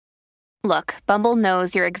Look, Bumble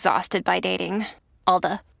knows you're exhausted by dating. All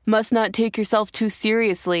the must not take yourself too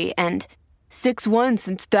seriously and 6'1"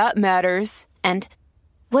 since that matters. And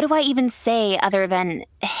what do I even say other than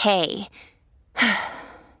hey?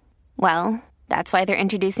 Well, that's why they're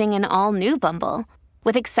introducing an all-new Bumble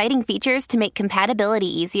with exciting features to make compatibility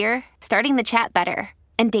easier, starting the chat better,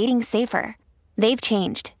 and dating safer. They've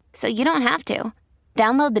changed, so you don't have to.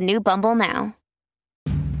 Download the new Bumble now.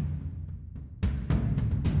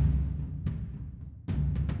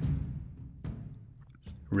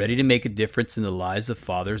 Ready to make a difference in the lives of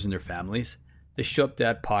fathers and their families? The Show Up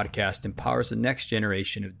Dad podcast empowers the next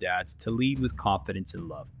generation of dads to lead with confidence and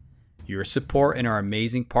love. Your support and our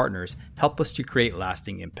amazing partners help us to create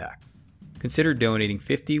lasting impact. Consider donating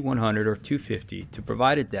 $50, $100, or $250 to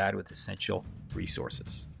provide a dad with essential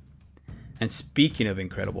resources. And speaking of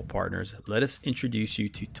incredible partners, let us introduce you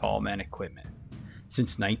to Tallman Equipment.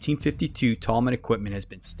 Since 1952, Tallman Equipment has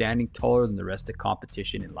been standing taller than the rest of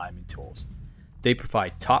competition in lineman tools. They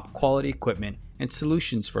provide top quality equipment and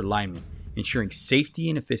solutions for linemen, ensuring safety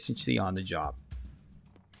and efficiency on the job.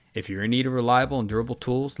 If you're in need of reliable and durable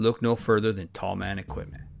tools, look no further than Tallman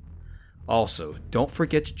Equipment. Also, don't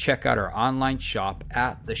forget to check out our online shop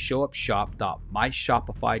at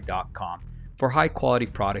theshowupshop.myshopify.com for high quality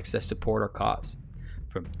products that support our cause.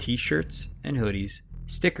 From t-shirts and hoodies,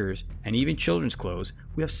 stickers, and even children's clothes,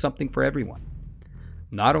 we have something for everyone.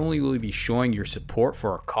 Not only will we be showing your support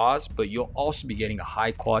for our cause, but you'll also be getting a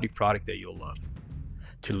high quality product that you'll love.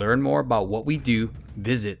 To learn more about what we do,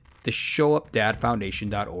 visit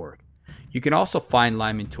theshowupdadfoundation.org. You can also find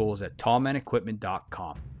lineman tools at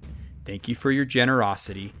tallmanequipment.com. Thank you for your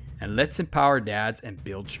generosity, and let's empower dads and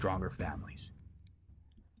build stronger families.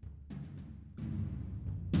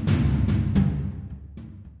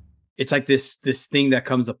 It's like this thing that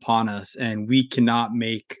comes upon us, and we cannot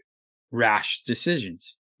make rash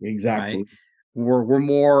decisions. Exactly. Right? We're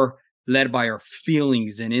more led by our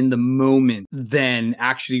feelings and in the moment than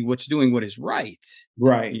actually what's doing what is right.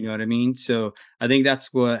 Right. You know what I mean? So I think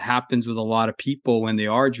that's what happens with a lot of people when they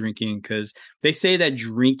are drinking, because they say that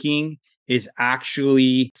drinking is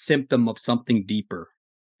actually a symptom of something deeper,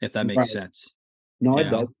 if that makes sense. No, it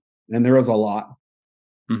does. And there is a lot.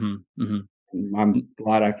 Mm-hmm, mm-hmm. I'm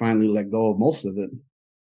glad I finally let go of most of it.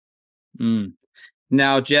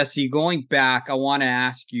 Now, Jesse, going back, I want to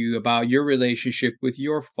ask you about your relationship with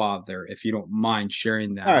your father, if you don't mind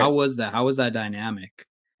sharing that. Right. How was that? How was that dynamic?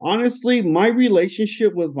 Honestly, my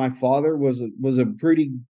relationship with my father was a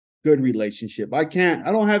pretty good relationship. I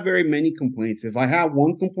don't have very many complaints. If I have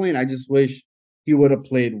one complaint, I just wish he would have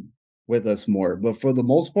played with us more. But for the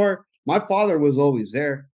most part, my father was always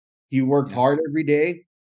there. He worked hard every day.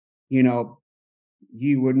 You know,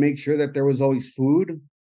 he would make sure that there was always food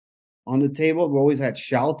on the table. We always had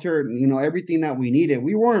shelter, everything that we needed.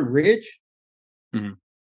 We weren't rich, and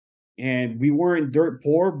we weren't dirt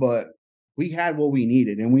poor, but we had what we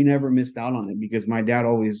needed, and we never missed out on it because my dad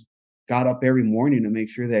always got up every morning to make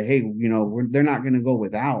sure that, hey, they're not going to go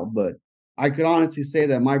without. But I could honestly say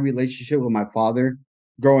that my relationship with my father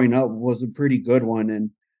growing up was a pretty good one. And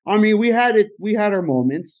I mean, we had our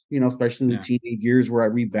moments, especially in the teenage years where I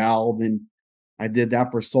rebelled, and I did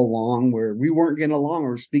that for so long where we weren't getting along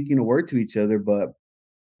or speaking a word to each other. But,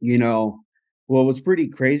 what was pretty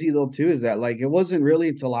crazy though, too, is that it wasn't really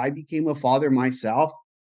until I became a father myself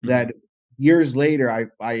that years later,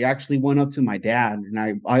 I actually went up to my dad and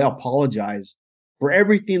I apologized for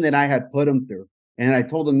everything that I had put him through. And I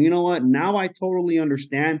told him, you know what, now I totally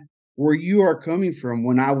understand where you are coming from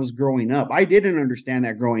when I was growing up. I didn't understand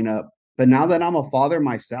that growing up, but now that I'm a father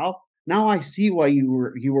myself, now I see why you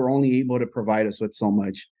were only able to provide us with so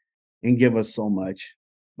much and give us so much.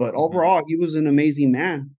 But overall, he was an amazing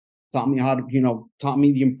man. Taught me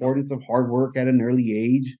the importance of hard work at an early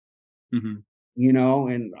age. And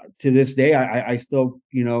to this day, I still,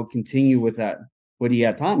 continue with that, what he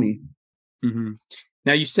had taught me.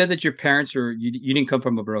 Now, you said that your parents you didn't come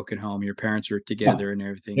from a broken home. Your parents were together and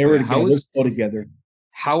everything. They were together.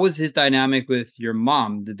 How was his dynamic with your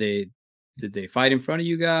mom? Did they fight in front of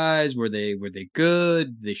you guys? Were they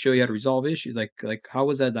good? Did they show you how to resolve issues? Like how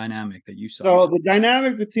was that dynamic that you saw? So the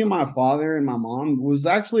dynamic between my father and my mom was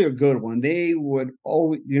actually a good one. They would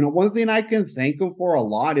always, one thing I can thank them for a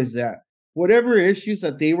lot is that whatever issues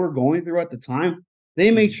that they were going through at the time, they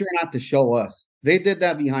made sure not to show us. They did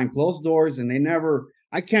that behind closed doors, and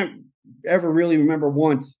I can't ever really remember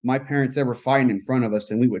once my parents ever fighting in front of us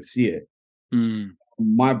and we would see it.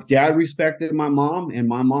 My dad respected my mom, and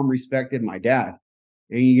my mom respected my dad.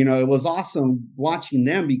 And, it was awesome watching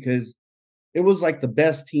them because it was like the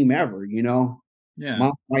best team ever, Yeah.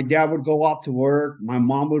 My dad would go out to work. My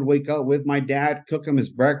mom would wake up with my dad, cook him his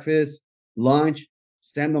breakfast. lunch,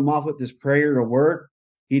 send him off with his prayer to work.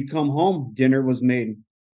 He'd come home, dinner was made,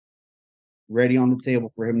 ready on the table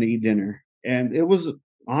for him to eat dinner. And it was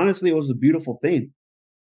honestly, it was a beautiful thing.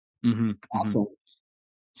 Mm-hmm, mm-hmm. Awesome.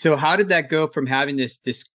 So how did that go from having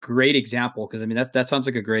this great example? Because I mean that sounds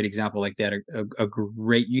like a great example, like that. A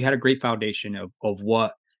great, you had a great foundation of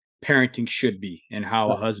what parenting should be and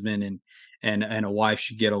how a husband and a wife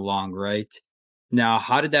should get along, right? Now,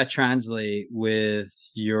 how did that translate with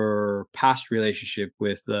your past relationship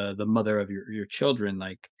with the mother of your children?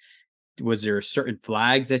 Like, was there certain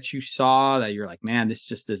flags that you saw that you're like, man, this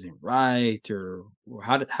just isn't right, or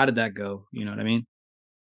how did that go? You know what I mean?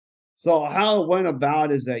 So how it went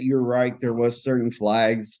about is that you're right. There was certain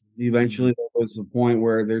flags. Eventually, there was a point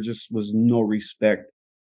where there just was no respect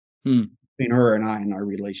Hmm. between her and I in our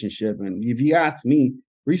relationship. And if you ask me,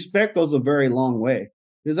 respect goes a very long way,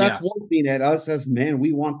 because that's Yes, one thing that us as men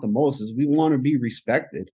we want the most is we want to be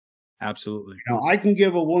respected. absolutely. You know, I can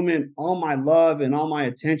give a woman all my love and all my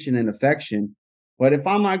attention and affection, but if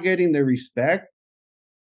I'm not getting the respect,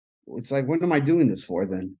 it's like, what am I doing this for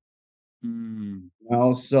then? Mm. You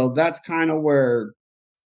know, so that's kind of where,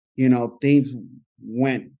 you know, things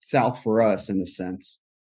went south for us in a sense.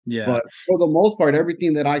 Yeah. But for the most part,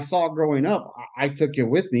 everything that I saw growing up, I took it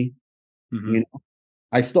with me. Hmm. You know,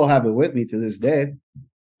 I still have it with me to this day.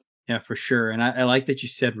 Yeah, for sure. And I like that you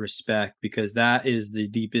said respect, because that is the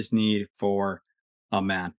deepest need for a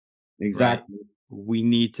man, right? Exactly. We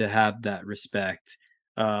need to have that respect.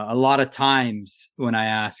 A lot of times when I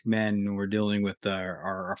ask men, when we're dealing with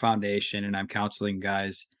our foundation and I'm counseling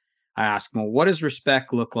guys, I ask them, well, what does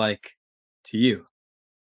respect look like to you?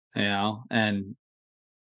 You know, and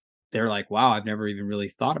they're like, wow, I've never even really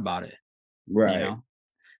thought about it, you Right. know?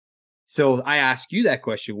 So I ask you that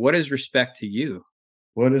question. What is respect to you?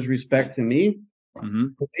 What is respect to me? Hmm.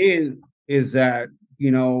 To me is that,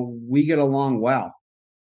 you know, we get along well.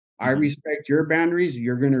 I Hmm. respect your boundaries.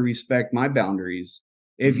 You're going to respect my boundaries.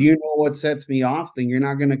 If Hmm. you know what sets me off, then you're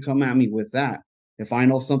not going to come at me with that. If I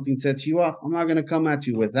know something sets you off, I'm not going to come at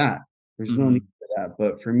you with that. There's no need Hmm. for that.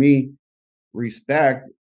 But for me, respect,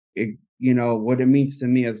 you know, what it means to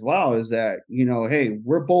me as well is that, you know, hey,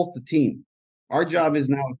 we're both the team. Our job is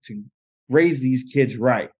now to raise these kids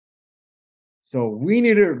right. So we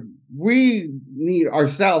need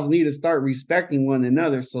ourselves need to start respecting one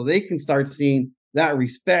another so they can start seeing that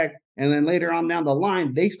respect. And then later on down the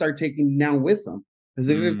line, they start taking it down with them. Because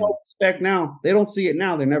if there's Mm. no respect now, they don't see it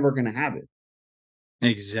now, they're never going to have it.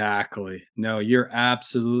 Exactly. No, you're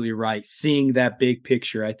absolutely right. Seeing that big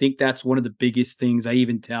picture. I think that's one of the biggest things I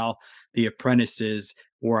even tell the apprentices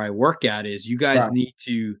where I work at is you guys Right. need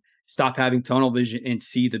to stop having tunnel vision and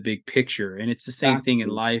see the big picture. And it's the same thing in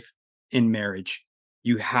Exactly. life, in marriage.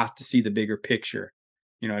 You have to see the bigger picture.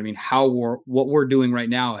 You know what I mean? What we're doing right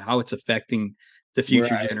now, how it's affecting the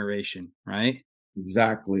future Right. generation, right?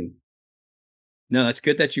 Exactly. No, that's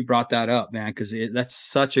good that you brought that up, man, because that's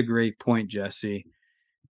such a great point, Jesse.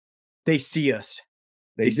 They see us.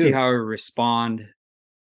 They They see do. how we respond.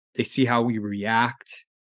 They see how we react.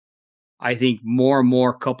 I think more and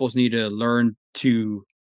more couples need to learn to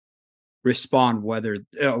respond whether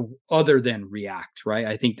other than react, right?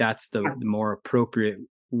 I think that's the more appropriate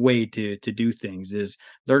way to do things is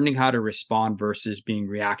learning how to respond versus being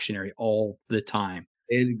reactionary all the time.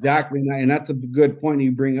 Exactly. And that's a good point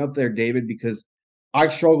you bring up there, David, because I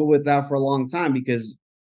struggled with that for a long time because,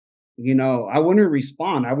 you know, I wouldn't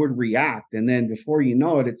respond, I would react. And then before you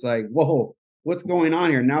know it, it's like, whoa, what's going on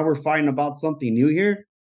here? Now we're fighting about something new here.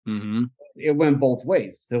 Hmm. It went both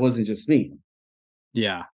ways. It wasn't just me,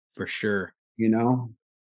 Yeah, for sure. you know?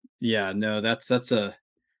 Yeah, no, that's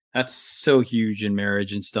so huge in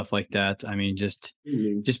marriage and stuff like that. I mean,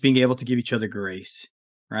 You just being able to give each other grace,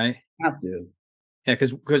 right? have to. Yeah,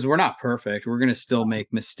 because we're not perfect. We're gonna still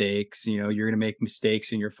make mistakes. You know, you're gonna make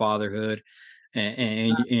mistakes in your fatherhood,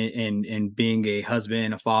 and being a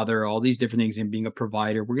husband, a father, all these different things, and being a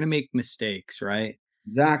provider. We're gonna make mistakes, right?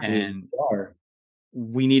 Exactly. And We are.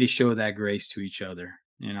 we need to show that grace to each other.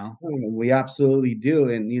 You know. We absolutely do.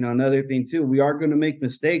 And, you know, another thing too, we are going to make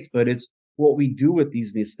mistakes, but it's what we do with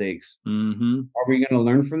these mistakes. Mm-hmm. Are we going to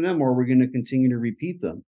learn from them or are we going to continue to repeat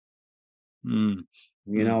them? You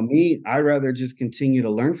Mm-hmm. know, me, I'd rather just continue to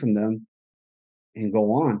learn from them and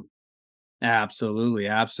go on. Absolutely,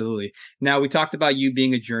 absolutely. Now we talked about you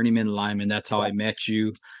being a journeyman lineman. That's how Yeah, I met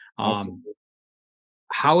you. Um, absolutely.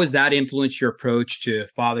 how has that influenced your approach to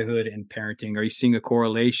fatherhood and parenting? Are you seeing a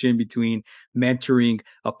correlation between mentoring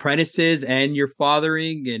apprentices and your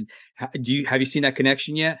fathering? And have you seen that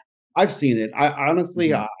connection yet? I've seen it. I honestly,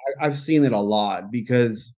 Mhm. I've seen it a lot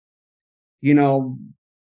because, you know,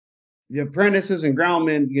 the apprentices and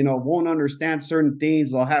groundmen, won't understand certain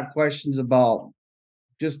things. They'll have questions about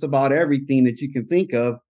just about everything that you can think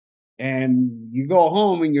of. And you go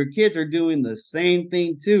home and your kids are doing the same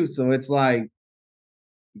thing too. So it's like,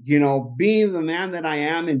 being the man that I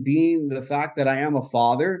am and being the fact that I am a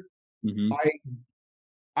father, Mm-hmm.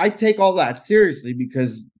 I take all that seriously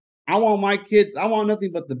because I want my kids, I want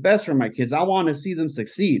nothing but the best for my kids. I want to see them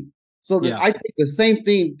succeed. So that Yeah. I take the same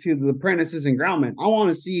thing to the apprentices and groundmen. I want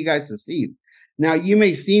to see you guys succeed. Now, you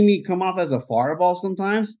may see me come off as a fireball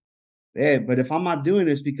sometimes, but if I'm not doing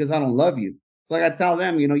this because I don't love you, it's like I tell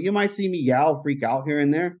them, you might see me yell, freak out here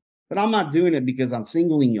and there, but I'm not doing it because I'm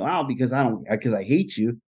singling you out because I hate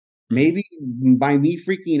you. Maybe by me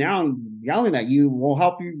freaking out and yelling at you will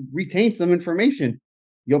help you retain some information.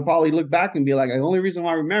 You'll probably look back and be like, the only reason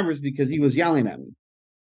why I remember is because he was yelling at me.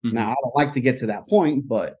 Mm-hmm. Now, I don't like to get to that point,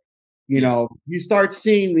 but Yeah. you start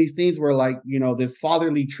seeing these things where this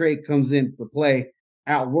fatherly trait comes into play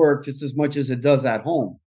at work just as much as it does at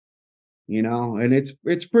home. And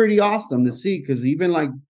it's pretty awesome to see because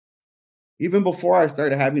even before I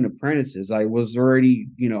started having apprentices, I was already,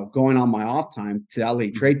 going on my off time to LA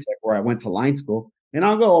Trade Tech where I went to line school. And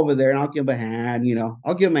I'll go over there and I'll give them a hand,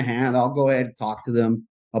 I'll give them a hand. I'll go ahead and talk to them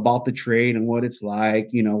about the trade and what it's like,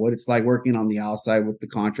 what it's like working on the outside with the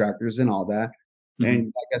contractors and all that. Mm-hmm. And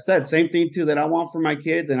like I said, same thing too that I want for my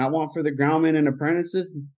kids and I want for the groundmen and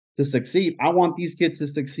apprentices to succeed. I want these kids to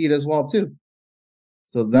succeed as well too.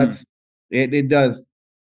 So that's it. It does.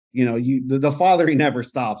 The fathering never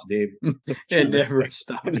stops, Dave. It never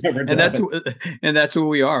stops. It never And does. that's what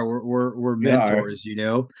we are. We're mentors,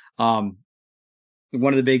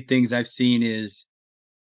 One of the big things I've seen is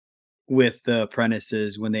with the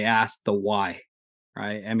apprentices when they ask the why,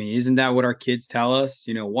 right? I mean, isn't that what our kids tell us?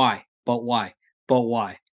 Why? But why? But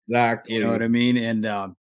why? Exactly. You know what I mean?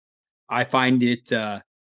 And I find it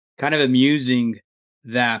kind of amusing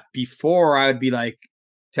that before I would be like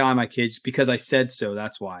telling my kids because I said so,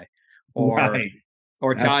 that's why. Or Right.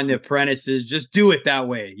 or telling the apprentices, just do it that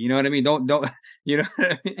way. You know what I mean? Don't you know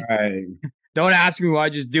what I mean? Right. Don't ask me why,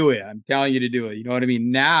 just do it. I'm telling you to do it. You know what I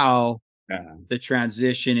mean? Now the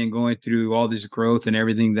transition and going through all this growth and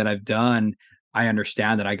everything that I've done, I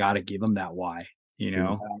understand that I got to give them that why,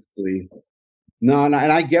 Exactly. No, and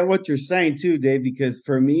I get what you're saying too, Dave, because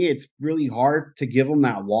for me, it's really hard to give them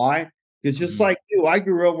that why. It's just like you. I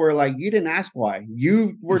grew up where you didn't ask why.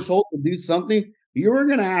 You were told to do something. You were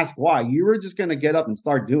going to ask why. You were just going to get up and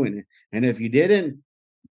start doing it. And if you didn't,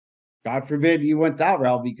 God forbid you went that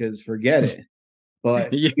route because forget it.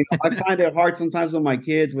 But Yeah. I find it hard sometimes with my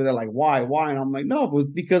kids where they're like, why? And I'm like, no,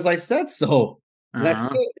 it's because I said so. That's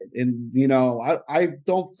it. And I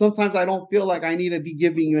don't sometimes I don't feel like I need to be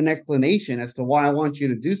giving you an explanation as to why I want you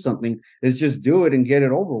to do something. It's just do it and get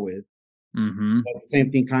it over with. But the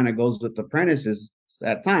same thing kind of goes with apprentices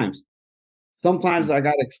at times. Sometimes I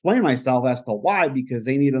got to explain myself as to why because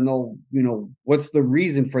they need to know, what's the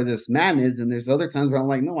reason for this madness. And there's other times where I'm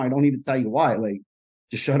like, no, I don't need to tell you why.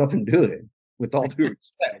 Just shut up and do it with all due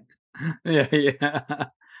respect. Yeah.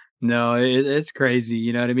 No, it's crazy.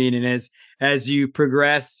 You know what I mean? And as you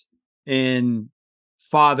progress in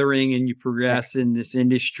fathering and you progress in this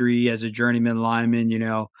industry as a journeyman lineman,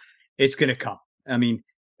 it's going to come. I mean,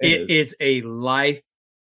 it is a lifelong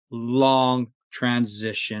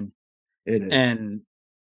transition. It is. And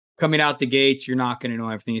coming out the gates, you're not going to know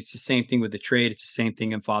everything. It's the same thing with the trade. It's the same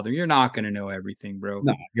thing in father. You're not going to know everything, bro.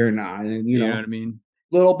 No, you're not. And you know what I mean?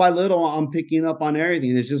 Little by little, I'm picking up on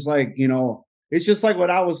everything. It's just like, it's just like what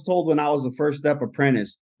I was told when I was a first step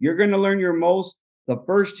apprentice. You're going to learn your most the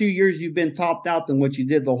first 2 years you've been topped out than what you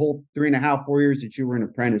did the whole 3.5, 4 years that you were an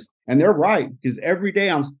apprentice. And they're right, because every day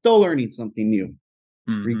I'm still learning something new.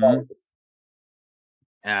 Regardless.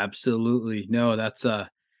 Absolutely. No, that's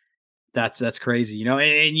crazy,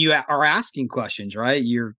 and you are asking questions, right?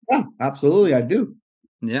 Yeah, absolutely. I do.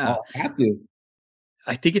 Yeah. I have to.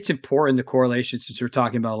 I think it's important, the correlation, since we're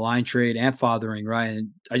talking about line trade and fathering, right? And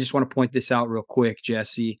I just want to point this out real quick,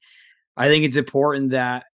 Jesse. I think it's important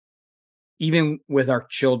that even with our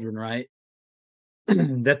children, right,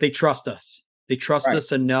 that they trust us. They trust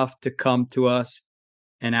us enough to come to us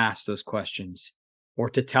and ask those questions or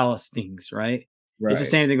to tell us things, right? It's the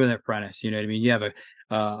same thing with an apprentice. You know what I mean? You have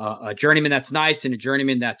a journeyman that's nice and a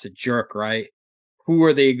journeyman that's a jerk, right? Who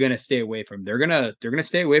are they going to stay away from? They're gonna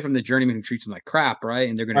stay away from the journeyman who treats them like crap, right?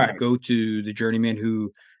 And they're going to go to the journeyman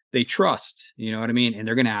who they trust. You know what I mean? And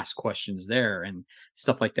they're going to ask questions there and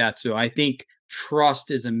stuff like that. So I think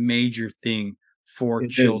trust is a major thing for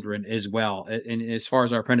children as well, and as far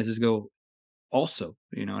as our apprentices go, also.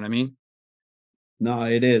 You know what I mean? No,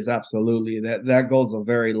 it is absolutely that goes a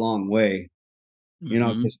very long way.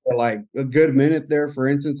 Mm-hmm. because for like a good minute there, for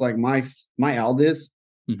instance, like my eldest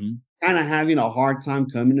Mm-hmm. kind of having a hard time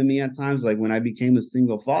coming to me at times, like when I became a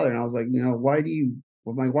single father, and I was like, why do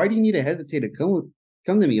you need to hesitate to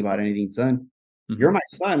come to me about anything, son? You're Mm-hmm. my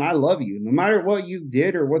son. I love you. No matter what you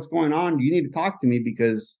did or what's going on, you need to talk to me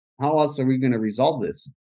because how else are we going to resolve this?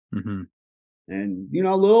 Mm-hmm. And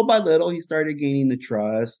little by little, he started gaining the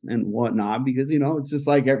trust and whatnot because it's just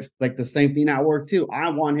like the same thing at work too. I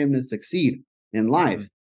want him to succeed in life.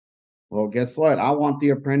 Well, guess what? I want the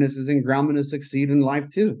apprentices and groundmen to succeed in life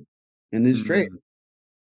too, in this trade. Mm-hmm.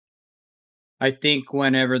 I think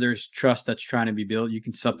whenever there's trust that's trying to be built, you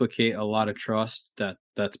can supplicate a lot of trust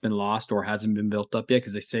that's been lost or hasn't been built up yet.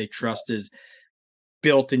 Because they say trust is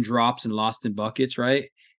built in drops and lost in buckets, right?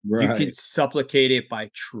 You can Right. supplicate it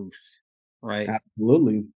by truth, right?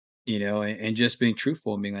 Absolutely. And just being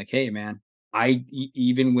truthful and being like, hey, man,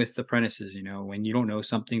 even with apprentices, when you don't know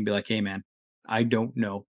something, be like, hey, man, I don't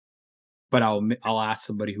know, but I'll ask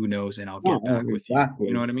somebody who knows and I'll get No, back with you. You know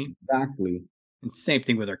exactly. what I mean? Exactly. And same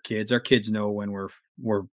thing with our kids. Our kids know when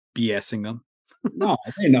we're BSing them. No,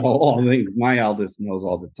 they know all they my eldest knows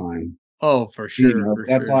all the time. Oh, for sure, for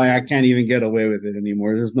That's sure. why I can't even get away with it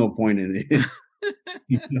anymore. There's no point in it.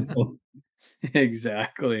 you know?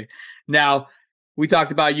 Exactly. Now, we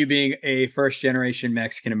talked about you being a first generation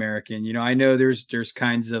Mexican American. I know there's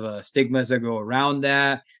kinds of stigmas that go around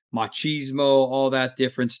that, machismo, all that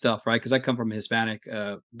different stuff, right? Because I come from a Hispanic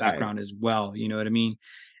Right. background as well. You know what I mean?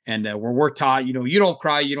 And where we're taught, you don't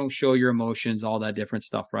cry, you don't show your emotions, all that different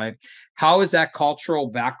stuff, right? How has that cultural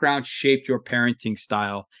background shaped your parenting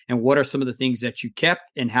style? And what are some of the things that you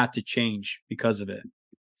kept and had to change because of it?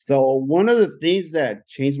 So one of the things that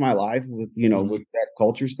changed my life with Hmm. that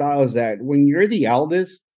culture style is that when you're the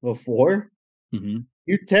eldest before, Hmm.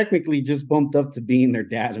 you're technically just bumped up to being their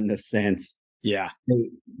dad in a sense. Yeah. Like,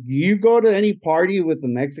 you go to any party with a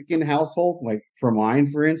Mexican household, like for mine,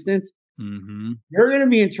 for instance, Hmm. you're going to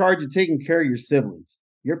be in charge of taking care of your siblings.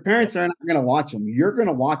 Your Yep. parents are not going to watch them. You're going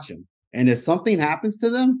to watch them. And if something happens to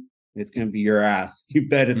them, it's going to be your ass. You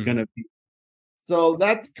bet it's going Mhm. to be. So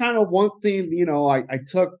that's kind of one thing, I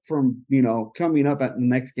took from, coming up at the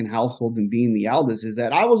Mexican household and being the eldest is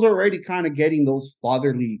that I was already kind of getting those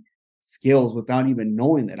fatherly skills without even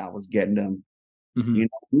knowing that I was getting them. Mhm.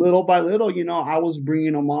 Little by little, I was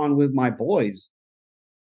bringing them on with my boys,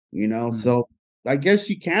 Mm. so I guess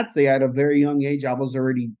you can't say at a very young age, I was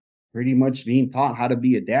already pretty much being taught how to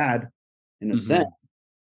be a dad in a Mhm. sense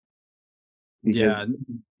because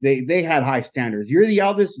Yeah. they had high standards. You're the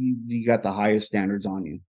eldest, you got the highest standards on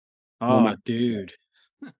you, no Oh, matter what, dude.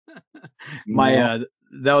 you My know?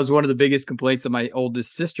 that was one of the biggest complaints of my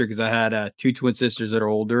oldest sister because I had two twin sisters that are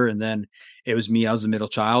older, and then it was me. I was the middle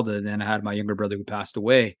child, and then I had my younger brother who passed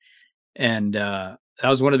away. And that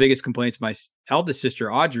was one of the biggest complaints my eldest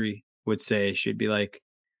sister Audrey would say. She'd be like,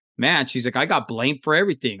 "Man," she's like, "I got blamed for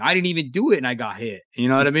everything. I didn't even do it, and I got hit." You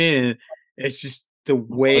know what I mean? And it's just the Oh,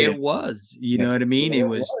 way yeah. it was. You know That's what I mean? It the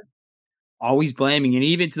was always blaming, and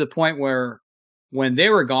even to the point where when they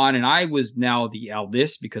were gone and I was now the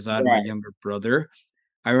eldest because I had my right, younger brother,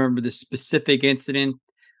 I remember this specific incident.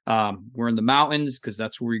 We're in the mountains because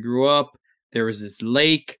that's where we grew up. There was this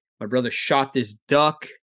lake. My brother shot this duck,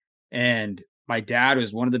 and my dad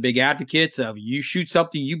was one of the big advocates of you shoot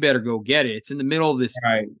something, you better go get it. It's in the middle of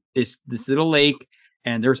right, this little lake,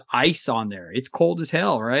 and there's ice on there. It's cold as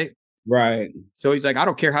hell, right? right, So he's like, I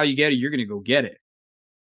don't care how you get it, you're gonna go get it.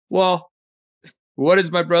 Well, what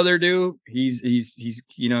does my brother do? He's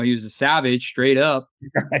he was a savage straight up.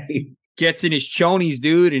 right, Gets in his chonies,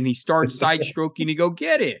 dude, and he starts side stroking to go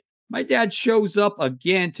get it. My dad shows up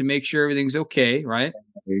again to make sure everything's okay, right?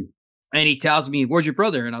 And he tells me, "Where's your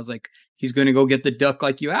brother?" And I was like, "He's going to go get the duck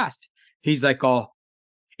like you asked." He's like, "Oh,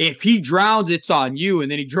 if he drowns, it's on you."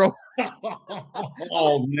 And then he drove.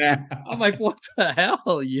 oh man, I'm like, "What the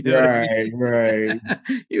hell?" You know what I right, right,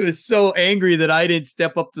 mean? He was so angry that I didn't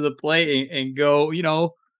step up to the plate and go,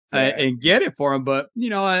 right, and get it for him. But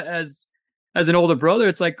as an older brother,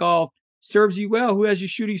 it's like, oh, serves you well. Who has you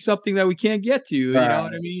shooting something that we can't get to? You know what I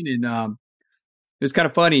right, mean? And it was kind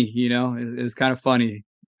of funny. It was kind of funny.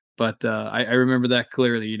 But I remember that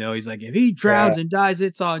clearly. He's like, if he yeah, drowns and dies,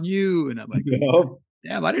 it's on you. And I'm like, yep.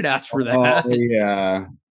 damn, I didn't ask for Oh that. yeah.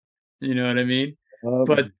 You know what I mean?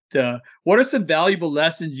 But Um, what are some valuable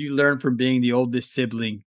lessons you learned from being the oldest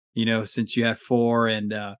sibling? Since you had four,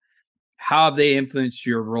 and how have they influenced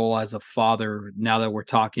your role as a father? Now that we're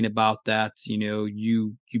talking about that,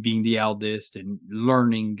 you being the eldest and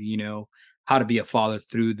learning, how to be a father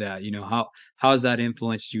through that. How has that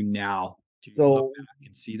influenced you now? to look So back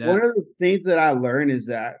and see one that. of the things that I learned is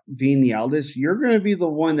that being the eldest, you're going to be the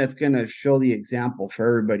one that's going to show the example for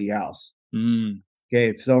everybody else. Mm,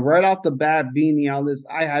 Okay, so right off the bat, being the eldest,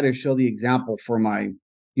 I had to show the example for my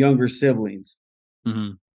younger siblings.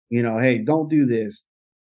 mhm, Hey, don't do this,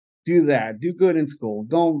 do that, do good in school,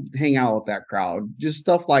 don't hang out with that crowd, just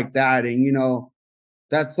stuff like that. And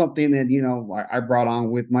that's something that I brought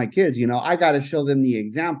on with my kids. I got to show them the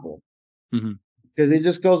example mhm, because it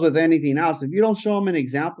just goes with anything else. If you don't show them an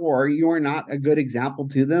example or you are not a good example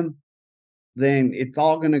to them, then it's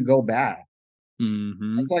all going to go bad.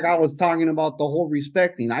 It's mhm. like I was talking about the whole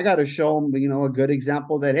respecting. I got to show them, a good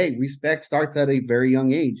example that, hey, respect starts at a very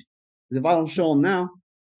young age. If I don't show them now,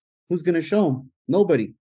 who's going to show them?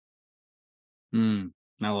 Nobody. Mm,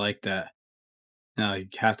 I like that. No, you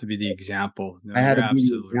have to be the example. No, I had you're to be the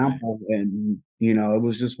absolutely right. example. And, it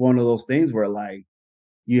was just one of those things where, like,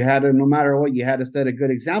 you had to, no matter what, you had to set a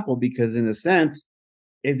good example because, in a sense,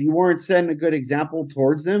 if you weren't setting a good example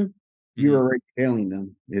towards them, you were Mhm. already failing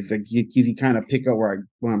them. If you kind of pick up where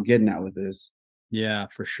I'm getting at with this. Yeah,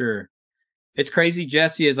 for sure. It's crazy,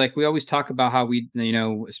 Jesse, is like we always talk about how we,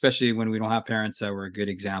 especially when we don't have parents that were a good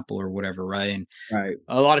example or whatever, right? And Right.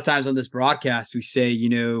 a lot of times on this broadcast, we say,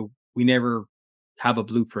 we never have a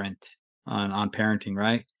blueprint on parenting,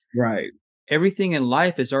 right? Right. Everything in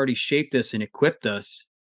life has already shaped us and equipped us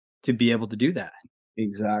to be able to do that.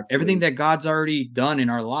 Everything Exactly. that God's already done in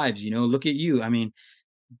our lives, look at you. I mean,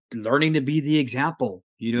 learning to be the example,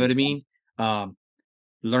 you know what I mean? Um,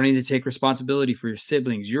 Learning to take responsibility for your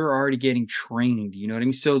siblings. You're already getting trained, you know what I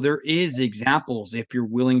mean? So there is examples if you're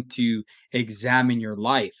willing to examine your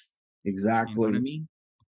life. You know what I Exactly. mean?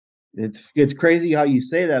 It's crazy how you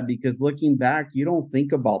say that because looking back, you don't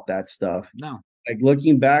think about that stuff. No. Like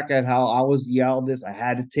looking back at how I was the eldest, I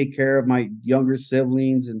had to take care of my younger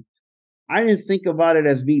siblings, and I didn't think about it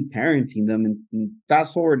as me parenting them. And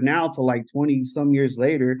fast forward now to like 20 some years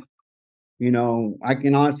later, I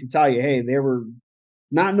can honestly tell you, hey, they were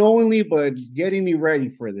not knowingly, but getting me ready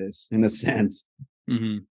for this in a sense,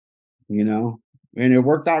 Hmm. you know, and it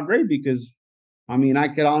worked out great because I mean, I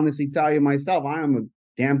could honestly tell you myself, I am a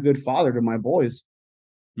damn good father to my boys.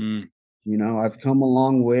 Mm, I've come a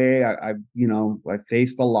long way. I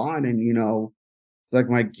faced a lot, and it's like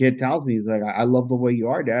my kid tells me, he's like, I love the way you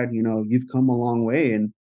are, Dad. You've come a long way,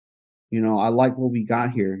 and I like what we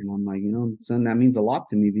got here. And I'm like, son, that means a lot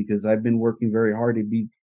to me because I've been working very hard to be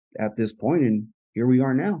at this point, and here we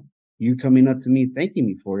are now. You coming up to me, thanking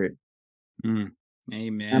me for it. mm. That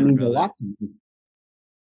Amen, means a brother. lot to me.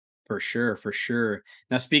 For sure, for sure.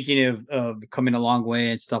 Now, speaking of coming a long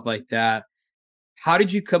way and stuff like that, how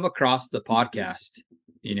did you come across the podcast?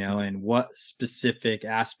 And what specific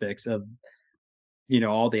aspects of,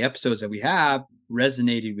 all the episodes that we have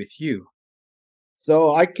resonated with you?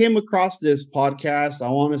 So I came across this podcast. I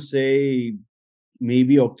want to say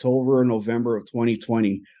maybe October or November of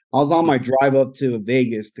 2020. I was on my Mhm. drive up to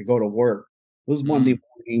Vegas to go to work. It was Monday Mm,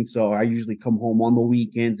 morning, so I usually come home on the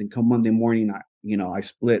weekends and come Monday morning, I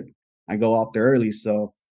split. I go out there early.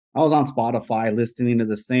 So I was on Spotify listening to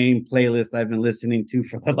the same playlist I've been listening to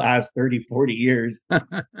for the last 30, 40 years.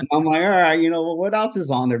 And I'm like, all right, well, what else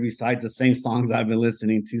is on there besides the same songs I've been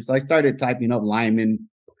listening to? So I started typing up Lyman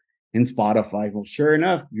in Spotify. Well, sure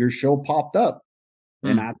enough, your show popped up.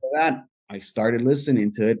 And mm. after that, I started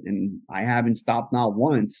listening to it, and I haven't stopped not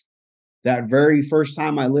once. That very first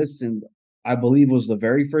time I listened, I believe was the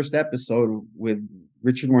very first episode with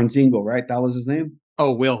Richard Morzingo, right? That was his name.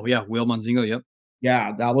 Oh, Will, yeah, Will Monzingo, yep.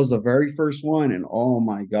 Yeah, that was the very first one, and oh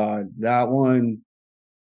my god, that one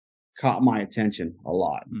caught my attention a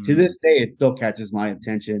lot. To Mm, this day, it still catches my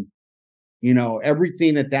attention.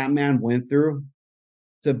 Everything that man went through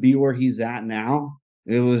to be where he's at now,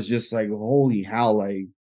 it was just like, holy hell, like,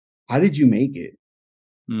 how did you make it?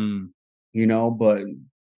 mm, But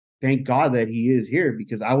thank God that he is here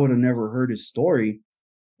because I would have never heard his story.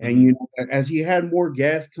 And mhm, as he had more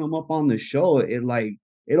guests come up on the show,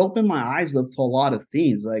 it opened my eyes up to a lot of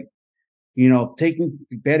things, like taking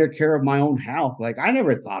better care of my own health. Like I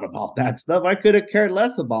never thought about that stuff. I could have cared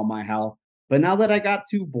less about my health. But now that I got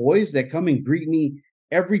two boys that come and greet me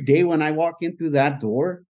every day when I walk in through that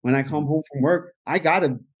door, when I come mhm, home from work, I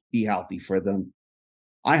gotta be healthy for them.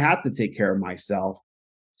 I have to take care of myself.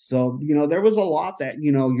 So, there was a lot that,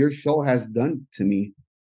 your show has done to me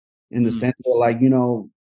in the mm, sense of like,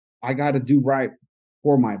 I got to do right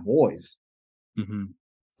for my boys mhm.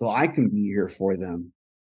 so I can be here for them.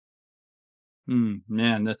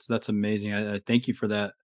 Man, that's amazing. I thank you for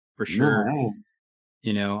that, for sure.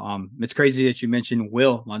 No, It's crazy that you mentioned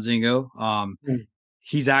Will Monzingo.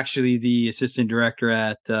 He's actually the assistant director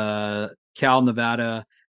at Cal Nevada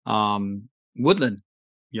woodland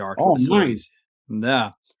yard Oh, facilities. nice.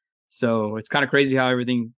 Yeah. So it's kind of crazy how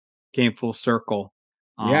everything came full circle.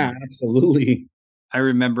 Yeah, Um, absolutely. I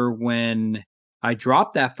remember when I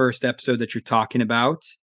dropped that first episode that you're talking about,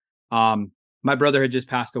 um, my brother had just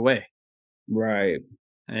passed away. Right.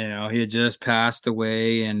 He had just passed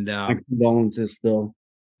away, and My condolences still.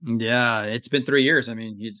 yeah, it's been 3 years. I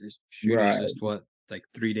mean, he's Right. just what, like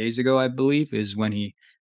 3 days ago, I believe, is when he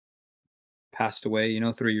passed away.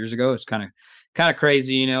 3 years ago. It's kind of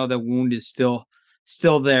crazy. The wound is still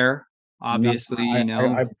there, No, obviously.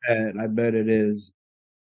 I bet. I bet it is.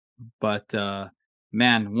 But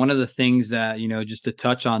man, one of the things that just to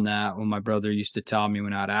touch on that, when my brother used to tell me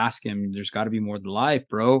when I'd ask him, "There's got to be more than life,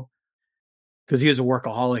 bro," because he was a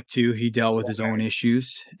workaholic too. He dealt with his own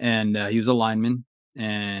issues, and he was a lineman.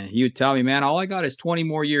 And he would tell me, "Man, all I got is 20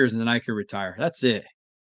 more years, and then I could retire. That's it."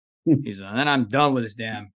 He's like, "Then I'm done with this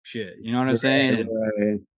damn shit." You know what I'm saying? And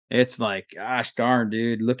Right. it's like, gosh darn,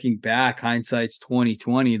 dude. Looking back, hindsight's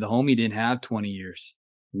 2020. The homie didn't have 20 years.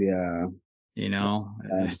 Yeah.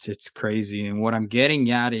 It's crazy. And what I'm getting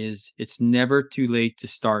at is it's never too late to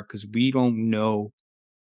start, because we don't know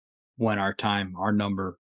when our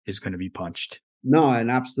number is going to be punched. No, and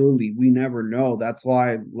absolutely, we never know. That's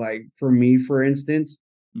why, like, for me, for instance,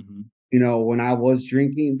 Hmm. when I was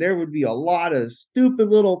drinking, there would be a lot of stupid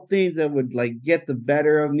little things that would like get the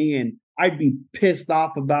better of me, and I'd be pissed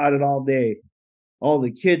off about it all day. Oh,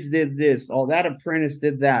 the kids did this. Oh, that apprentice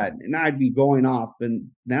did that. And I'd be going off.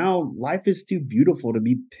 And now life is too beautiful to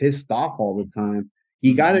be pissed off all the time.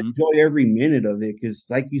 You got to Hmm. enjoy every minute of it because,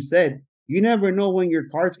 like you said, you never know when your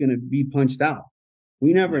card's going to be punched out.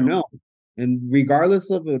 We never No. know. And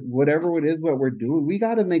regardless of it, whatever it is, what we're doing, we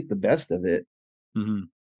got to make the best of it. Hmm.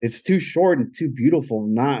 It's too short and too beautiful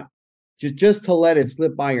not just to let it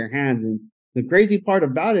slip by your hands. And the crazy part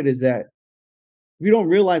about it is that we don't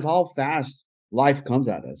realize how fast life comes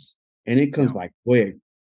at us, and it comes No. by quick.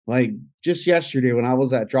 Like just yesterday when I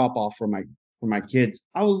was at drop off for my kids,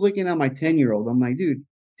 I was looking at my 10-year-old. I'm like, dude,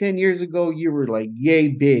 10 years ago you were like yay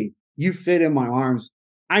big. You fit in my arms.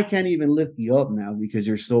 I can't even lift you up now because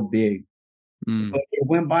you're so big. Mm. But it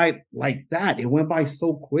went by like that. It went by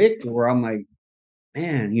so quick where I'm like,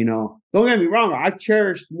 man, don't get me wrong. I've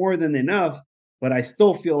cherished more than enough, but I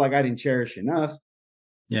still feel like I didn't cherish enough,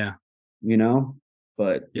 Yeah. you know,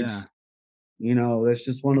 but Yeah. that's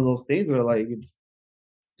just one of those things where like it's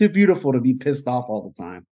too beautiful to be pissed off all the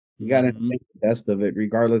time. You gotta Hmm. make the best of it,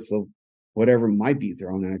 regardless of whatever might be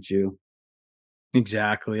thrown at you.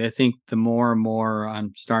 Exactly. I think the more and more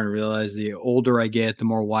I'm starting to realize, the older I get, the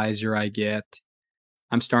more wiser I get.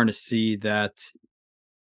 I'm starting to see that,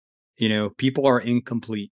 people are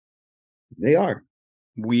incomplete. They are.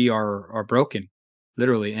 We are broken,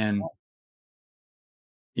 literally. And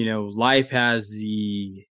life has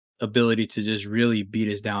the ability to just really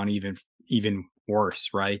beat us down even worse,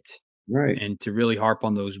 right? Right. And to really harp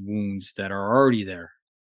on those wounds that are already there.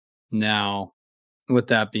 Now, with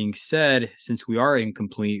that being said, since we are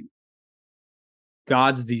incomplete,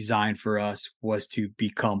 God's design for us was to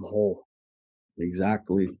become whole.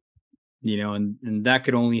 Exactly. And that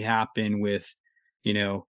could only happen with, you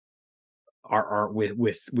know, our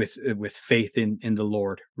with faith in the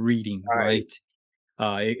Lord, reading, Right.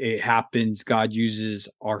 right? It happens. God uses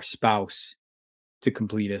our spouse to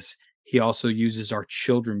complete us. He also uses our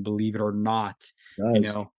children, believe it or not. You Does.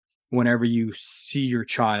 know, whenever you see your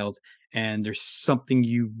child and there's something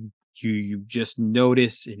you just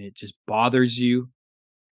notice and it just bothers you,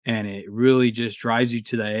 and it really just drives you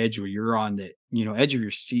to the edge where you're on the edge of your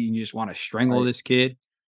seat and you just want to strangle Right. this kid.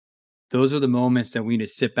 Those are the moments that we need to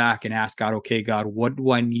sit back and ask God, okay, God, what do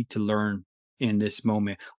I need to learn in this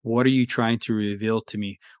moment? What are you trying to reveal to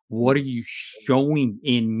me? What are you showing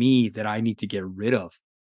in me that I need to get rid of?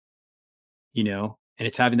 And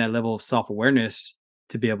it's having that level of self-awareness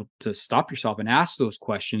to be able to stop yourself and ask those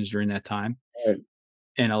questions during that time, Right.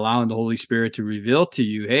 and allowing the Holy Spirit to reveal to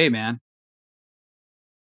you, hey man,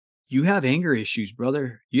 you have anger issues,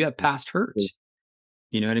 brother. You have past hurts.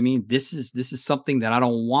 You know what I mean? This is something that I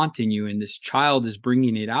don't want in you, and this child is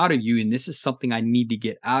bringing it out of you, and this is something I need to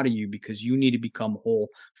get out of you because you need to become whole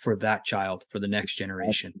for that child, for the next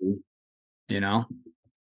generation. Absolutely. You know?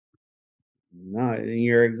 No,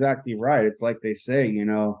 you're exactly right. It's like they say,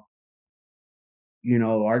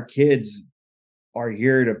 our kids are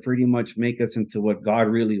here to pretty much make us into what God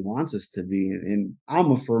really wants us to be. And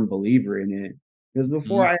I'm a firm believer in it. Because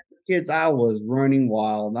before Mhm, I had kids, I was running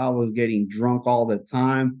wild. I was getting drunk all the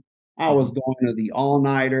time. I was mhm. going to the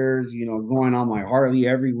all-nighters, going on my Harley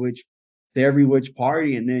every which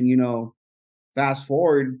party. And then, fast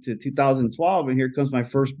forward to 2012, and here comes my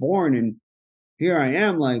firstborn. And here I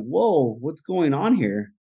am like, whoa, what's going on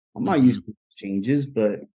here? I'm not Mm-hmm. used to changes,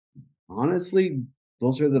 but honestly,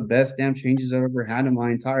 those are the best damn changes I've ever had in my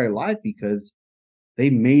entire life because they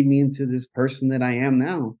made me into this person that I am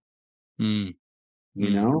now. Mm-hmm. You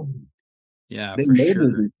know, Yeah, they for molded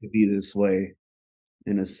sure. me to be this way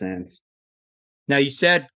in a sense. Now you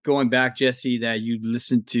said going back, Jesse, that you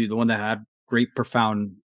listened to the one that had great,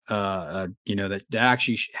 profound, that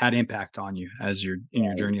actually had impact on you as your in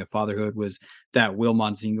your Right. journey of fatherhood was that Will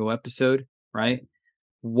Monzingo episode, right?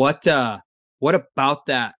 What about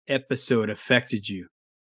that episode affected you,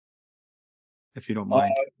 if you don't Uh,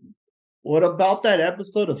 mind? what about that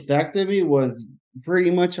episode affected me was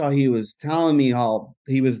pretty much how he was telling me how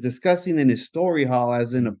he was discussing in his story how,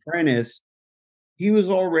 as an Mm. apprentice, he was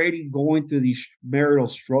already going through these marital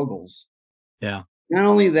struggles. Yeah. Not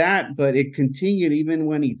only that, but it continued even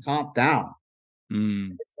when he topped out.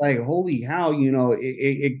 Mm. It's like, holy hell,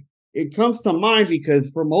 it comes to mind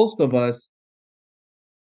because for most of us,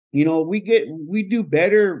 we do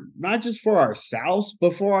better not just for ourselves,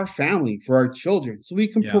 but for our family, for our children, so we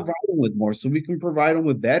can Yeah. provide them with more, so we can provide them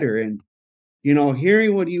with better. And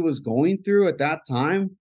hearing what he was going through at that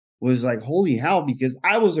time was like, holy hell, because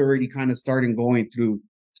I was already kind of starting going through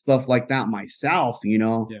stuff like that myself.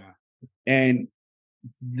 Yeah. And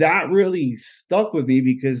that really stuck with me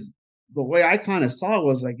because the way I kind of saw it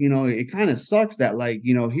was like, it kind of sucks that, like,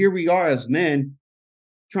 here we are as men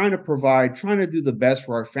trying to provide, trying to do the best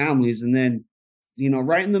for our families. And then,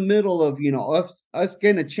 right in the middle of, us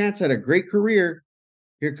getting a chance at a great career,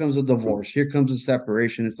 here comes a divorce, here comes a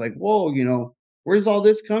separation. It's like, whoa, where's all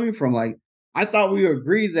this coming from? Like, I thought we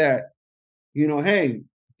agreed that, hey,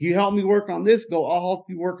 you help me work on this goal, I'll help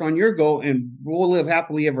you work on your goal, and we'll live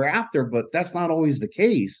happily ever after. But that's not always the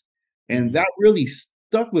case. And Mhm. that really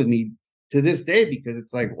stuck with me to this day because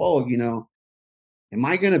it's like, whoa, am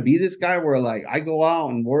I gonna be this guy where like I go out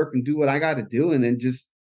and work and do what I gotta do and then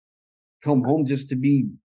just come home just to be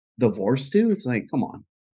divorced too? It's like, come on,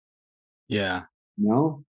 Yeah. you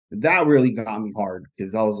know? That really got me hard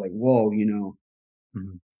because I was like, whoa,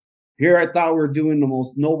 Mhm. here I thought we are doing the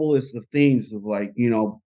most noblest of things of like,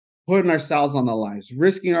 putting ourselves on the lines,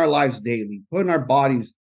 risking our lives daily, putting our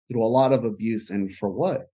bodies through a lot of abuse. And for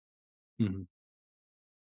what? Mhm.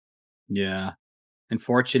 Yeah.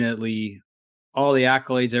 Unfortunately, all the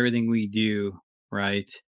accolades, everything we do, right,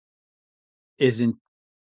 isn't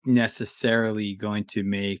necessarily going to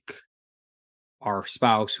make our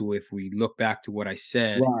spouse, who, if we look back to what I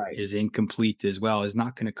said, Right. is incomplete as well, is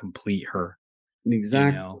not going to complete her, you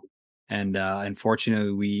Exactly. know. And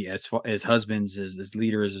unfortunately, we as husbands, as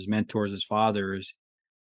leaders, as mentors, as fathers,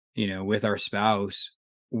 with our spouse,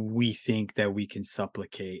 we think that we can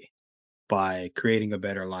supplicate by creating a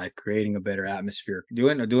better life, creating a better atmosphere,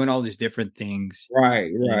 doing all these different things,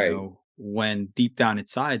 Right. Right. when deep down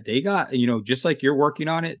inside they got, just like you're working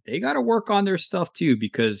on it, they got to work on their stuff too,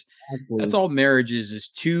 because that's Exactly. all marriage is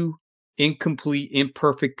two incomplete,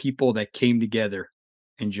 imperfect people that came together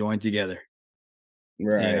and joined together, you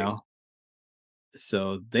Right. know?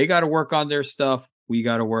 So they got to work on their stuff. We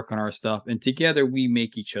got to work on our stuff. And together we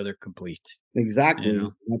make each other complete, you know? Exactly.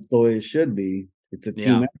 That's the way it should be. It's a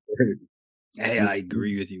team Yeah. effort. Hey, You I know,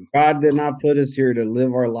 agree with you. God did not put us here to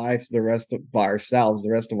live our lives the rest of by ourselves,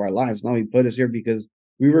 the rest of our lives. No, He put us here because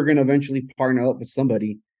we were going to eventually partner up with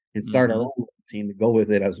somebody and start our Hmm. own team to go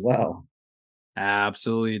with it as well.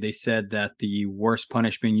 Absolutely. They said that the worst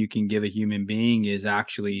punishment you can give a human being is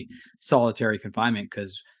actually solitary confinement,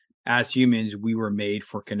 because as humans, we were made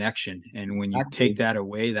for connection. And when you take Exactly. that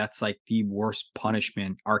away, that's like the worst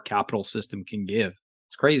punishment our capital system can give.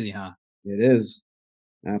 It's crazy, huh? It is.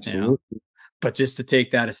 You know? Absolutely. But just to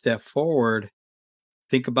take that a step forward,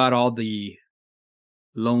 think about all the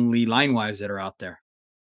lonely line wives that are out there.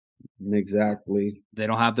 Exactly. They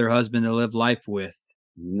don't have their husband to live life with,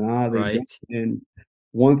 No, they don't. right? And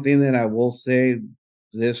one thing that I will say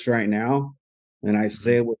this right now, and I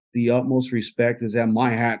say Mhm. it with the utmost respect, is that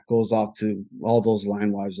my hat goes off to all those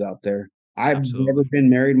line wives out there. I've never Absolutely. been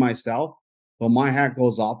married myself, but my hat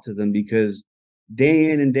goes off to them because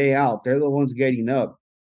day in and day out, they're the ones getting up,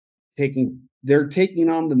 they're taking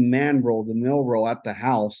on the man role, the male role at the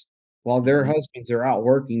house, while their Mhm. husbands are out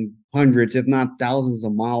working hundreds, if not thousands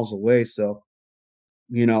of miles away. So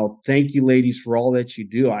thank you, ladies, for all that you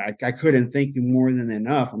do. I couldn't thank you more than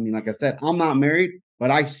enough. I mean, like I said, I'm not married,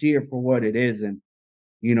 but I see it for what it is. And,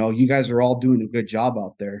 you guys are all doing a good job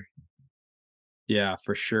out there. Yeah,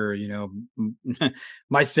 for sure.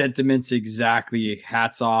 My sentiments exactly.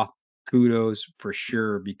 Hats off, kudos for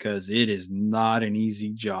sure, because it is not an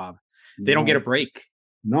easy job. They don't get a No, break.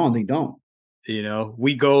 no, they don't.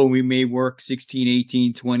 We go and we may work 16,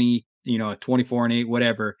 18, 20, a 24/8,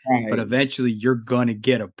 whatever, but Right. eventually you're going to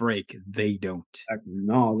get a break. They don't, Exactly.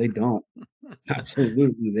 No, they don't.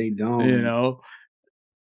 Absolutely, they you don't. know?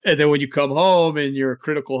 And then when you come home and you're a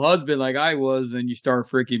critical husband like I was, and you start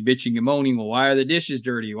freaking bitching and moaning, well, why are the dishes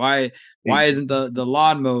dirty? Why isn't the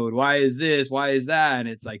lawn mowed? Why is this? Why is that? And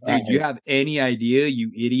it's like, dude, you Right. have any idea,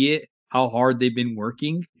 you idiot, how hard they've been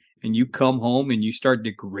working? And you come home and you start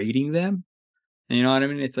degrading them. You know what I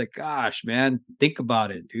mean? It's like, gosh, man, think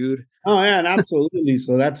about it, dude. Oh, yeah, and absolutely.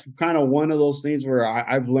 So that's kind of one of those things where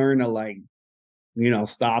I've learned to, like,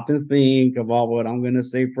 stop and think about what I'm gonna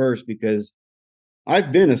say first, because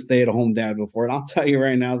I've been a stay-at-home dad before, and I'll tell you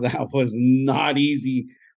right now that was not easy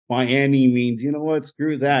by any means. You know what?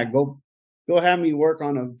 Screw that. Go have me work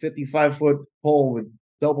on a 55-foot pole with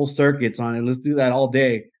double circuits on it. Let's do that all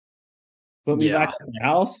day. Put me back Yeah. at the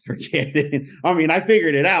house, forget it. I mean, I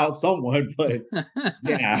figured it out somewhat, but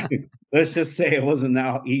yeah, let's just say it wasn't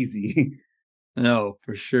that easy. No,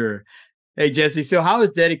 for sure. Hey, Jesse, so how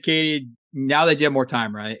is dedicated now that you have more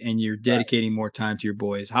time, right? And you're Right. dedicating more time to your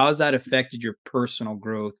boys, how has that affected your personal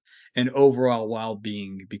growth and overall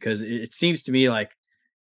well-being? Because it seems to me like,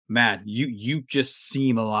 man, you just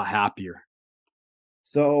seem a lot happier.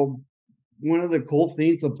 So one of the cool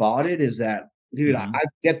things about it is that, dude, I, Hmm. I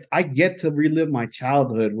get I get to relive my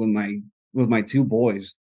childhood with my two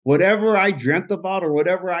boys. Whatever I dreamt about or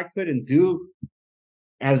whatever I couldn't do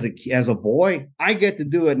as a boy, I get to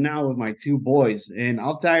do it now with my two boys. And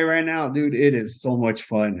I'll tell you right now, dude, it is so much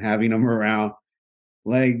fun having them around.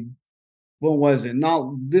 Like, what was it?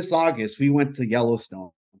 No, this August we went to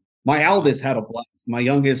Yellowstone. My eldest had a blast. My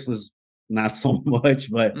youngest was not so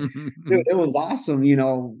much, but dude, it was awesome.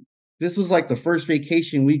 This was like the first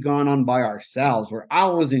vacation we'd gone on by ourselves, where I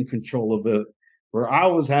was in control of it, where I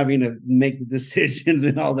was having to make the decisions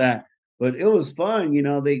and all that. But it was fun.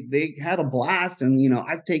 They had a blast, and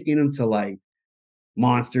I've taken them to like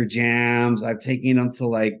Monster Jams. I've taken them to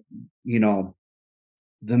like you know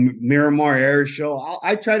the Miramar Air Show.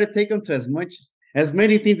 I try to take them to as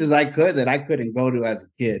many things as I could that I couldn't go to as a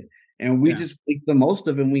kid, and we Yeah. just make the most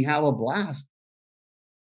of it. And we have a blast.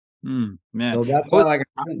 Man. So that's why, How, like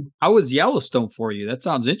I said, how was Yellowstone for you? That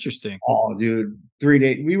sounds interesting. oh, dude, 3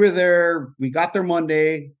 days. We were there. We got there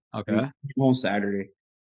Monday. We Okay. came home Saturday.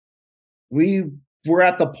 We were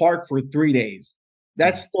at the park for 3 days.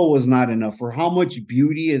 That Mhm. still was not enough for how much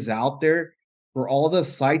beauty is out there. For all the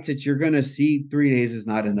sights that you're gonna see, 3 days is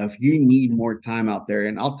not enough. You need more time out there.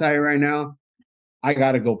 And I'll tell you right now, I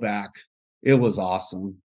got to go back. It was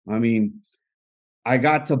awesome. I mean, I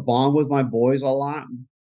got to bond with my boys a lot,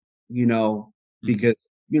 you know, Mhm. because,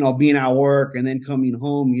 being at work and then coming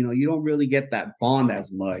home, you don't really get that bond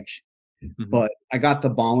as much. Mhm. But I got to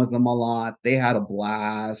bond with them a lot. They had a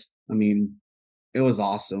blast. I mean, it was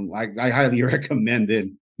awesome. I highly recommend it.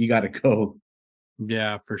 You got to go.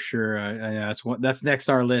 Yeah, for sure. That's next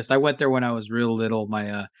on our list. I went there when I was real little.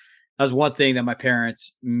 That was one thing that my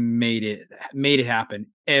parents made it happen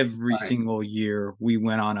every Right, single year. We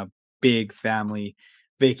went on a big family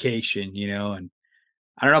vacation, and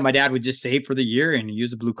I don't know. My dad would just save for the year, and he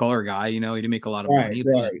was a blue collar guy. He didn't make a lot of right, money,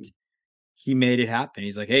 but right. he made it happen.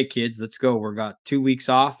 He's like, "Hey kids, let's go. We're got 2 weeks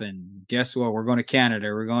off, and guess what? We're going to Canada.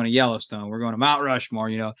 We're going to Yellowstone. We're going to Mount Rushmore."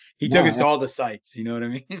 He took No, us to all the sites. You know what I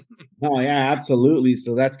mean? no, yeah, absolutely.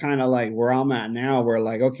 So that's kind of like where I'm at now. Where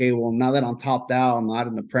like, okay, well, now that I'm topped out, I'm not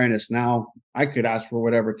an apprentice. Now I could ask for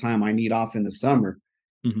whatever time I need off in the summer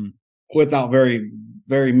Hmm. without very,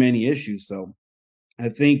 very many issues. So I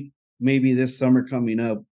think maybe this summer coming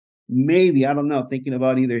up, maybe I don't know, thinking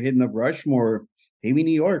about either hitting up Rushmore, or maybe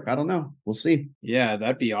New York. I don't know. We'll see. Yeah,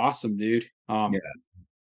 that'd be awesome, dude. Yeah,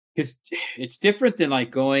 Because it's different than like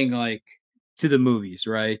going like to the movies,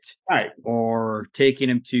 right? right, Or taking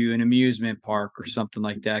them to an amusement park or something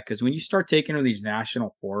like that. Because when you start taking them to these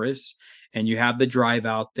national forests and you have the drive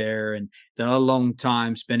out there and the alone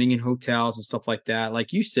time spending in hotels and stuff like that,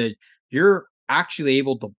 like you said, you're actually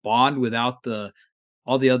able to bond without the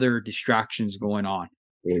all the other distractions going on,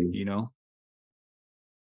 you know?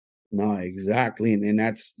 no, exactly, and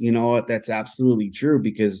that's what, that's absolutely true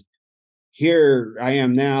because here I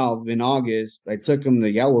am now in August. I took him to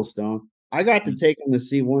Yellowstone. I got to take him to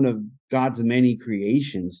see one of God's many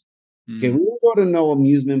creations. Okay, we Mm-hmm. didn't go to no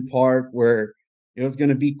amusement park where it was going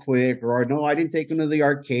to be quick, or no, I didn't take him to the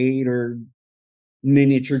arcade or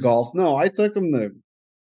miniature golf. No, I took him to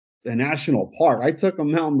the national park. I took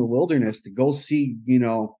him out in the wilderness to go see,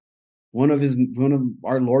 one of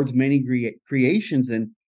our Lord's many creations,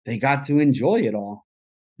 and they got to enjoy it all.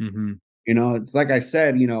 Mm-hmm. It's like I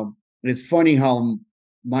said, it's funny how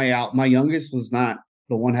my youngest was not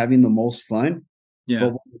the one having the most fun, Yeah. But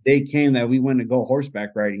when the day came that we went to go horseback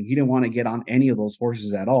riding, he didn't want to get on any of those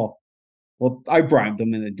horses at all. Well, I bribed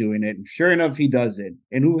him into doing it. Sure enough, he does it.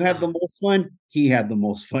 And who had the most fun? He had the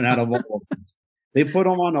most fun out of all of us. They put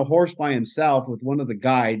him on a horse by himself with one of the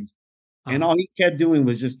guides, and all he kept doing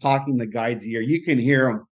was just talking the guide's ear. You can hear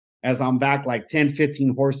him as I'm back like 10,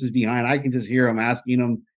 15 horses behind. I can just hear him asking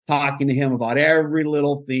him, talking to him about every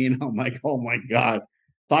little thing. I'm like, oh my God.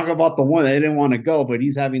 Talk about the one that didn't want to go, but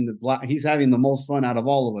he's having the most fun out of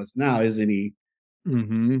all of us now, isn't he?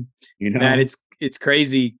 Mm-hmm. You Man, know? it's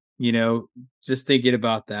crazy, just thinking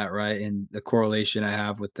about that, right? And the correlation I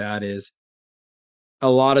have with that is a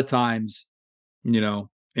lot of times, in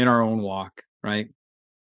our own walk, right?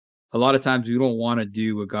 A lot of times we don't want to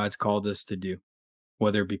do what God's called us to do,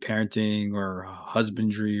 whether it be parenting or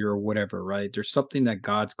husbandry or whatever, right? There's something that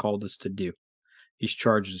God's called us to do. He's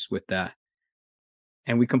charged us with that.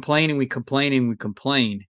 And we complain and we complain and we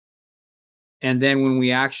complain. And then when we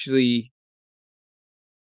actually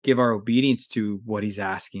give our obedience to what he's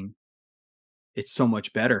asking, it's so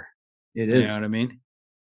much better. It You know is. what I mean?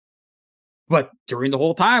 But during the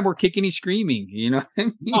whole time, we're kicking and screaming. You know what I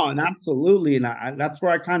mean? No, and absolutely. And that's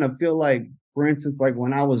where I kind of feel like, for instance, like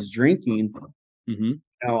when I was drinking, Mm-hmm.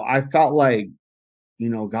 I felt like,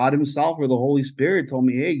 God himself or the Holy Spirit told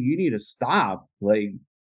me, hey, you need to stop. Like,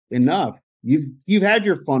 enough. You've had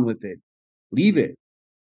your fun with it. Leave it.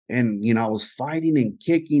 And, I was fighting and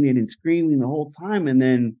kicking it and screaming the whole time. And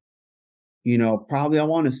then, probably I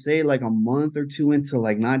want to say like a month or two into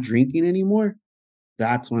like not drinking anymore.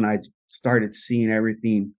 That's when I started seeing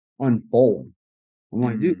everything unfold. I'm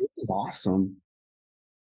like, dude, Mm-hmm. this is awesome.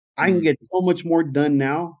 I can get so much more done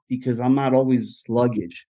now because I'm not always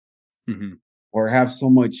sluggish Mm-hmm. or have so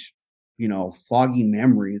much, foggy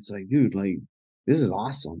memory. It's like, dude, like, this is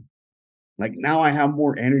awesome. Like, now I have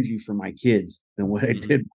more energy for my kids than what I Mm-hmm.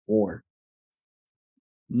 did before.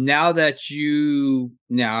 Now that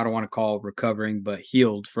I don't want to call recovering, but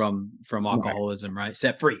healed from Right. alcoholism, right?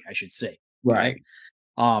 Set free, I should say. Okay. Right.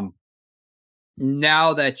 Um,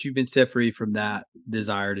 Now that you've been set free from that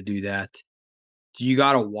desire to do that, do you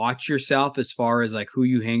got to watch yourself as far as like who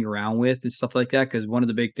you hang around with and stuff like that? Because one of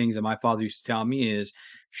the big things that my father used to tell me is,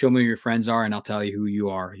 show me who your friends are and I'll tell you who you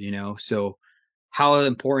are, So, how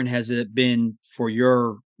important has it been for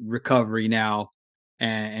your recovery now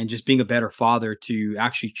and just being a better father to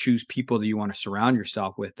actually choose people that you want to surround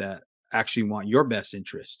yourself with that actually want your best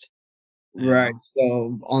interest? You Right. know?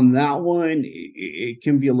 So on that one, it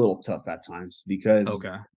can be a little tough at times because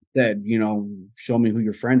Okay. that, show me who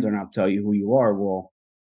your friends are and I'll tell you who you are. Well,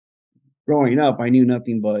 growing up, I knew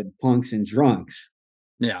nothing but punks and drunks.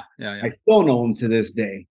 Yeah. Yeah. I Yeah. still know them to this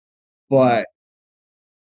day. Mhm. But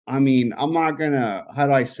I mean, I'm not gonna, how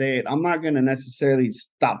do I say it? I'm not gonna necessarily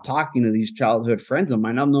stop talking to these childhood friends of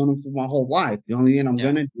mine. I've known them for my whole life. The only thing I'm Yeah.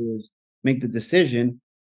 gonna do is make the decision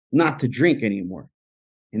not to drink anymore.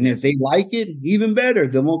 And if they Yes. like it, even better.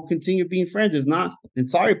 Then we'll continue being friends. It's not, and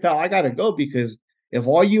sorry, pal, I gotta go because if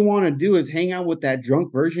all you want to do is hang out with that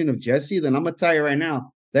drunk version of Jesse, then I'm gonna tell you right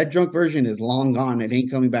now, that drunk version is long gone. It ain't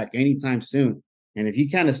coming back anytime soon. And if you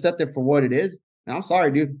kind of set it for what it is, I'm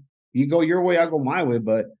sorry, dude. You go your way, I go my way.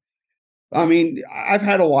 But I mean, I've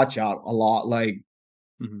had to watch out a lot. Like,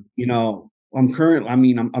 Mhm.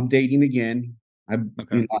 I'm dating again. I,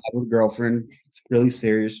 Okay. I have a girlfriend. It's really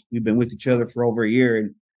serious. We've been with each other for over a year,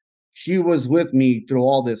 and she was with me through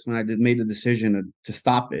all this when I made the decision to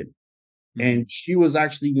stop it. Mhm. And she was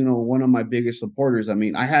actually, one of my biggest supporters. I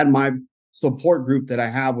mean, I had my support group that I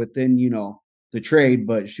have within, the trade,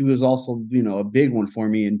 but she was also, a big one for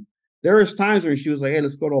me. And there was times where she was like, hey,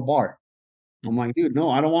 let's go to a bar. I'm Mhm. like, dude, no,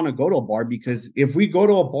 I don't want to go to a bar because if we go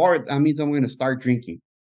to a bar, that means I'm going to start drinking.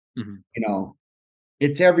 Mhm. You know,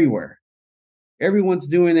 it's everywhere. Everyone's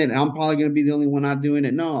doing it. And I'm probably going to be the only one not doing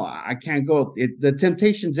it. No, I can't go. The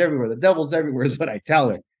temptation's everywhere. The devil's everywhere is what I tell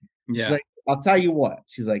her. She's Yeah. like, I'll tell you what.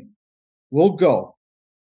 She's like, we'll go.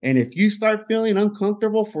 And if you start feeling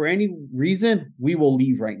uncomfortable for any reason, we will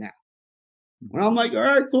leave right now. And I'm like, all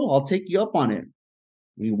right, cool. I'll take you up on it.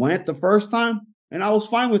 We went the first time and I was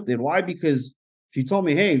fine with it. Why? Because she told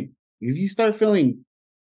me, hey, if you start feeling,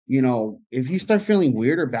 if you start feeling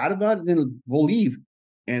weird or bad about it, then we'll leave.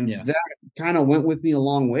 And Yeah. that kind of went with me a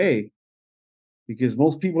long way because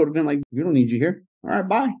most people would have been like, we don't need you here. All right,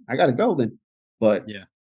 bye. I got to go then. But Yeah.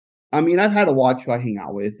 I mean, I've had to watch who I hang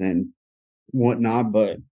out with and whatnot,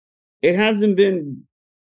 but it hasn't been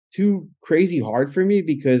too crazy hard for me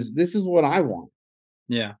because this is what I want.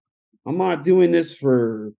 Yeah. I'm not doing this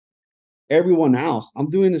for everyone else. I'm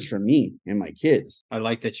doing this for me and my kids. I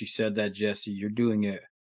like that you said that, Jesse. You're doing it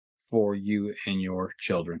for you and your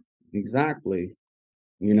children. Exactly.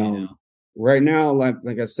 You know. right now,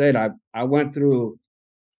 like I said, I went through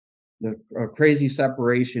a crazy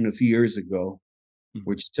separation a few years ago, Mhm.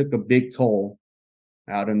 which took a big toll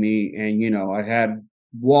out of me. And I had,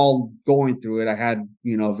 while going through it, I had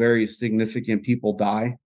very significant people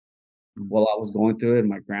die Mm. while I was going through it.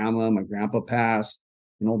 My grandma, my grandpa passed,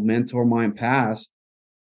 an old mentor of mine passed,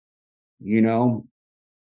 you know,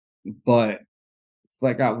 but it's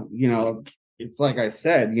like it's like I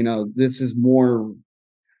said, this is more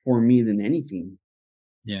for me than anything.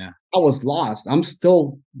 Yeah. I was lost. I'm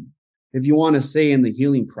still, if you want to say, in the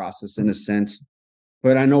healing process in a sense,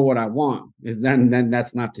 but I know what I want is then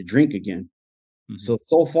that's not to drink again. Mhm.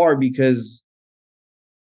 So far, because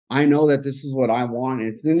I know that this is what I want.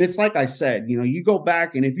 And it's like I said, you go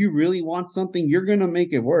back, and if you really want something, you're gonna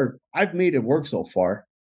make it work. I've made it work so far.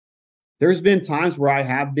 There's been times where I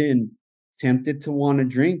have been tempted to want to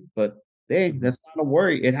drink, but hey, Mhm. that's not a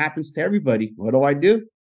worry. It happens to everybody. What do?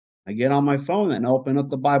 I get on my phone and open up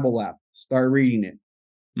the Bible app, start reading it,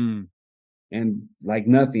 Mm. and like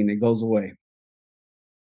nothing, it goes away.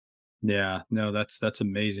 Yeah. No, that's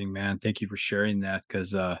amazing, man. Thank you for sharing that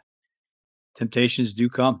because temptations do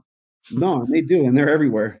come. No, and they do, and they're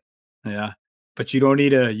everywhere. Yeah. But you don't need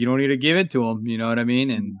to give it to them. You know what I mean?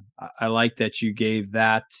 And Mm. I like that you gave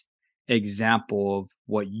that example of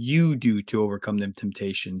what you do to overcome them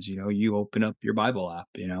temptations. You open up your Bible app,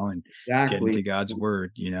 and get Exactly. into God's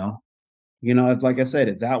word. If, like I said,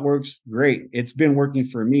 if that works, great. It's been working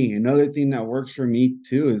for me. Another thing that works for me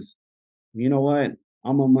too is, you know what?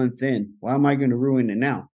 I'm a month in. Why am I going to ruin it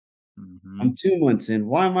now? Hmm. I'm 2 months in.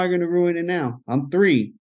 Why am I going to ruin it now? I'm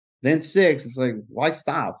three, then six. It's like, why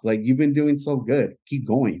stop? Like, you've been doing so good. Keep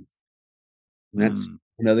going. And that's Mm.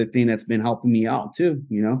 another thing that's been helping me out too.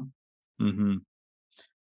 Hmm.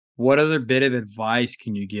 What other bit of advice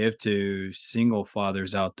can you give to single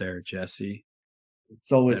fathers out there, Jesse,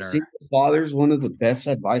 So with that are? single fathers, one of the best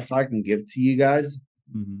advice I can give to you guys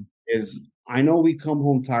Mhm. is, I know we come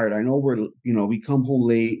home tired. I know we come home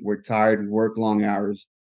late. We're tired. We work long hours.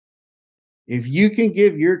 If you can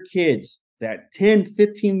give your kids that 10,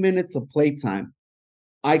 15 minutes of playtime,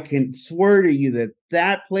 I can swear to you that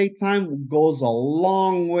that playtime goes a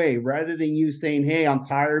long way, rather than you saying, hey, I'm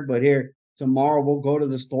tired, but here, tomorrow we'll go to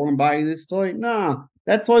the store and buy you this toy. Nah,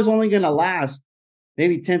 that toy's only going to last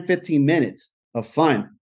maybe 10, 15 minutes of fun.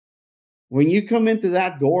 When you come into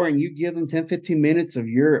that door and you give them 10, 15 minutes of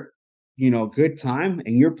your, good time,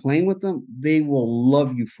 and you're playing with them, they will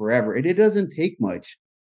love you forever. And it doesn't take much.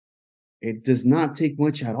 It does not take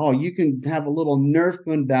much at all. You can have a little Nerf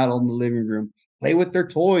gun battle in the living room, play with their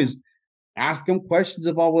toys, ask them questions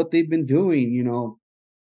about what they've been doing.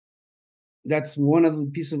 That's one of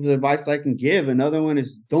the pieces of advice I can give. Another one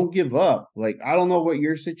is, don't give up. Like, I don't know what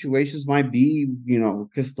your situations might be,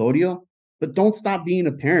 custodial, but don't stop being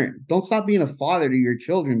a parent. Don't stop being a father to your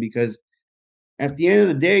children, because at the end of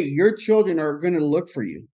the day, your children are going to look for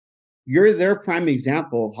you. You're their prime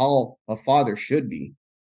example of how a father should be.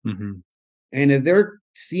 Mhm. And if they're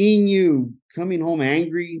seeing you coming home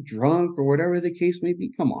angry, drunk, or whatever the case may be,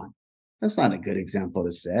 come on. That's not a good example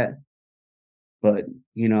to set. But,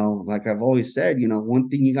 like I've always said, one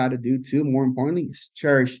thing you got to do too, more importantly, is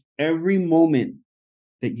cherish every moment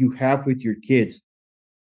that you have with your kids.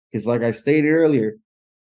 Because, like I stated earlier,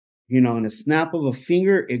 in a snap of a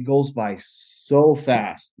finger, it goes by so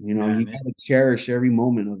fast. You Man, got to cherish every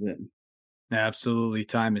moment of it. absolutely,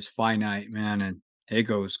 time is finite, man, and it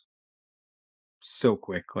goes so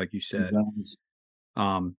quick, like you said. Guys.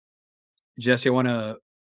 Um, Jesse, I want to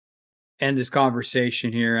end this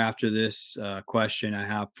conversation here after this question I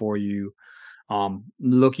have for you.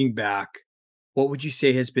 Looking back, what would you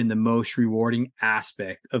say has been the most rewarding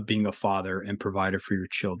aspect of being a father and provider for your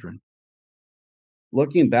children?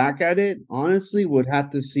 Looking back at it, honestly, would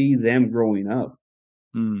have to see them growing up.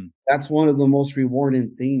 Mm. That's one of the most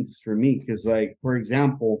rewarding things for me. Because, like, for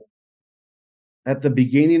example, at the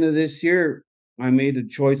beginning of this year, I made a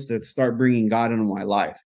choice to start bringing God into my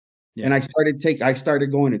life. And Yeah. I started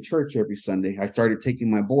going to church every Sunday. I started taking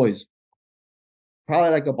my boys,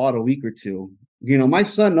 probably like about a week or two. My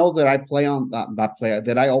son knows that I play on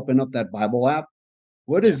that I open up that Bible app.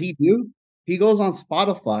 What Yeah. does he do? He goes on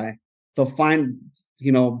Spotify to find,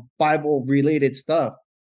 Bible related stuff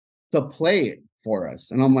to play it for us.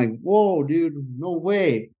 And I'm like, whoa, dude, no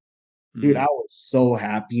way. Dude, I Mm. was so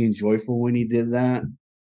happy and joyful when he did that.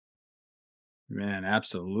 Man,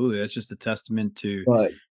 absolutely. That's just a testament to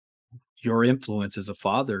But your influence as a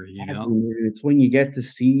father. it's when you get to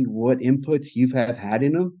see what inputs you've have had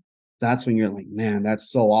in them. That's when you're like, man, that's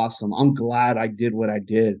so awesome. I'm glad I did what I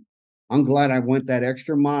did. I'm glad I went that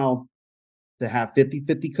extra mile to have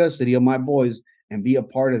 50-50 custody of my boys and be a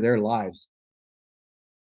part of their lives.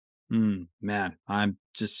 Man, I'm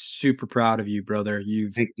just super proud of you, brother.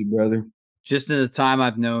 You've Thank you, brother. just in the time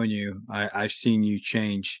I've known you, I've seen you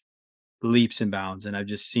change leaps and bounds, and I've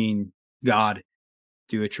just seen God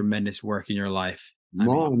do a tremendous work in your life. I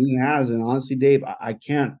mean, Mom, he has. And honestly, Dave, I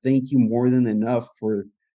can't thank you more than enough for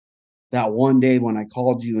that one day when I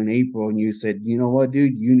called you in April and you said, you know what,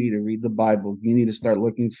 dude, you need to read the Bible. You need to start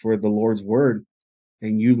looking for the Lord's word.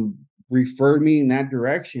 And you referred me in that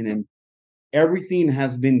direction. And everything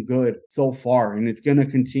has been good so far, and it's going to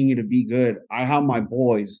continue to be good. I have my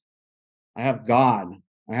boys. I have God.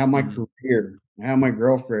 I have my career. I have my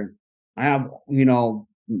girlfriend. I have,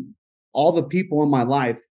 all the people in my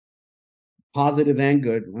life, positive and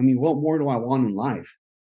good. I mean, what more do I want in life?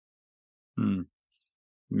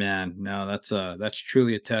 Man, no, that's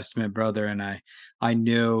truly a testament, brother. And I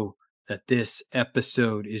know that this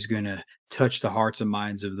episode is gonna touch the hearts and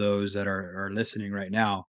minds of those that are listening right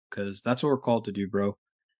now, because that's what we're called to do, bro.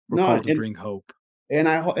 We're No, called to bring hope. and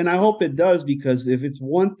I hope it does, because if it's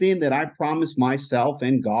one thing that I promised myself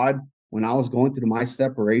and God when I was going through my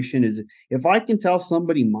separation, is if I can tell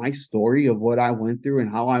somebody my story of what I went through and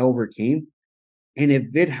how I overcame, and if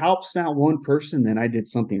it helps that one person, then I did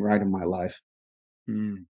something right in my life.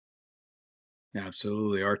 Mm,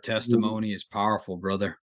 absolutely. Our testimony is powerful,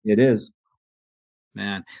 brother. It is.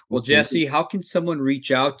 Man. Well, Absolutely. Jesse, how can someone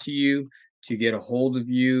reach out to you to get a hold of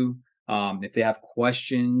you? If they have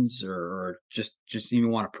questions or just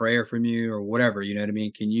even want a prayer from you or whatever, you know what I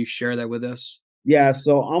mean? Can you share that with us? Yeah,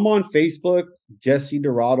 so I'm on Facebook, Jesse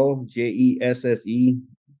Dorado,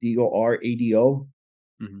 JesseDorado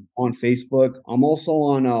Mhm. on Facebook. I'm also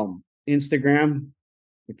on Instagram.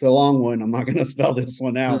 It's a long one. I'm not gonna spell this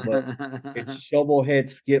one out, but it's Shovelhead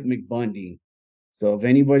Skip McBundy. So if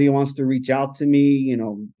anybody wants to reach out to me,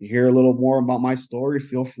 hear a little more about my story,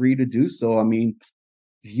 feel free to do so. I mean,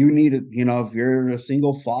 if you need it, if you're a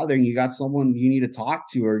single father and you got someone you need to talk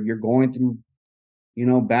to, or you're going through,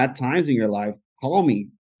 bad times in your life, call me,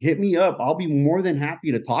 hit me up. I'll be more than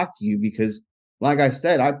happy to talk to you, because like I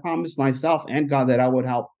said, I promised myself and God that I would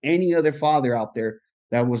help any other father out there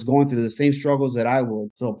that was going through the same struggles that I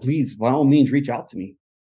would. So please, by all means, reach out to me.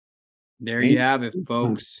 There you Any- have it,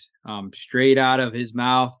 folks. Straight out of his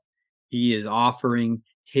mouth, he is offering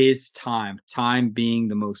his time, time being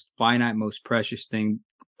the most finite, most precious thing,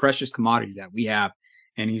 precious commodity that we have.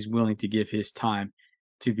 And he's willing to give his time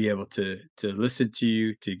to be able to listen to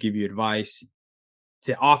you, to give you advice,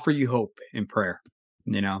 to offer you hope and prayer.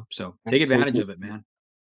 So take advantage Absolutely. of it, man.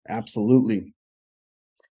 Absolutely.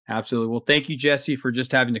 Absolutely. Well, thank you, Jesse, for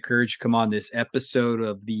just having the courage to come on this episode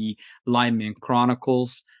of the Lineman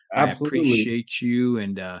Chronicles. I Absolutely. appreciate you,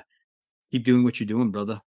 and keep doing what you're doing,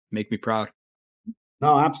 brother. Make me proud.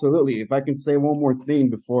 No, absolutely. If I can say one more thing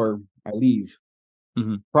before I leave,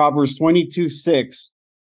 Mhm. Proverbs 22:6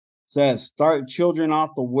 says, start children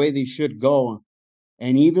off the way they should go,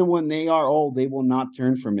 and even when they are old, they will not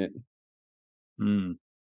turn from it. Mm,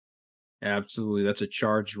 absolutely. That's a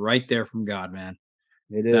charge right there from God, man.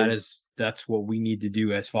 It is. That's what we need to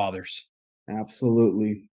do as fathers.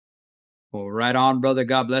 Absolutely. Well, right on, brother.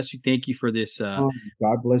 God bless you. Thank you for this. Oh,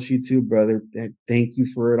 God bless you too, brother. Thank you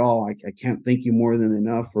for it all. I can't thank you more than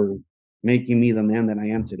enough for making me the man that I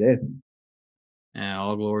am today. And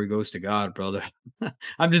all glory goes to God, brother.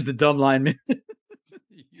 I'm just a dumb lineman.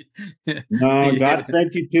 No, God Yeah.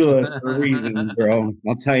 sent you to us for a reason, bro.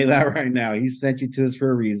 I'll tell you that right now. He sent you to us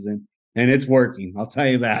for a reason, and it's working. I'll tell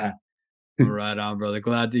you that. Well, right on, brother.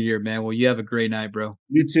 Glad to hear, man. Well, you have a great night, bro.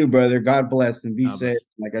 You too, brother. God bless and be God safe. bless.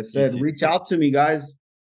 Like I You said, too. reach out to me, guys.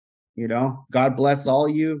 God bless all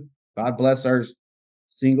you. God bless our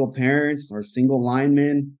single parents, our single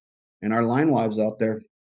linemen, and our line wives out there.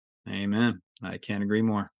 Amen. I can't agree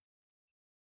more.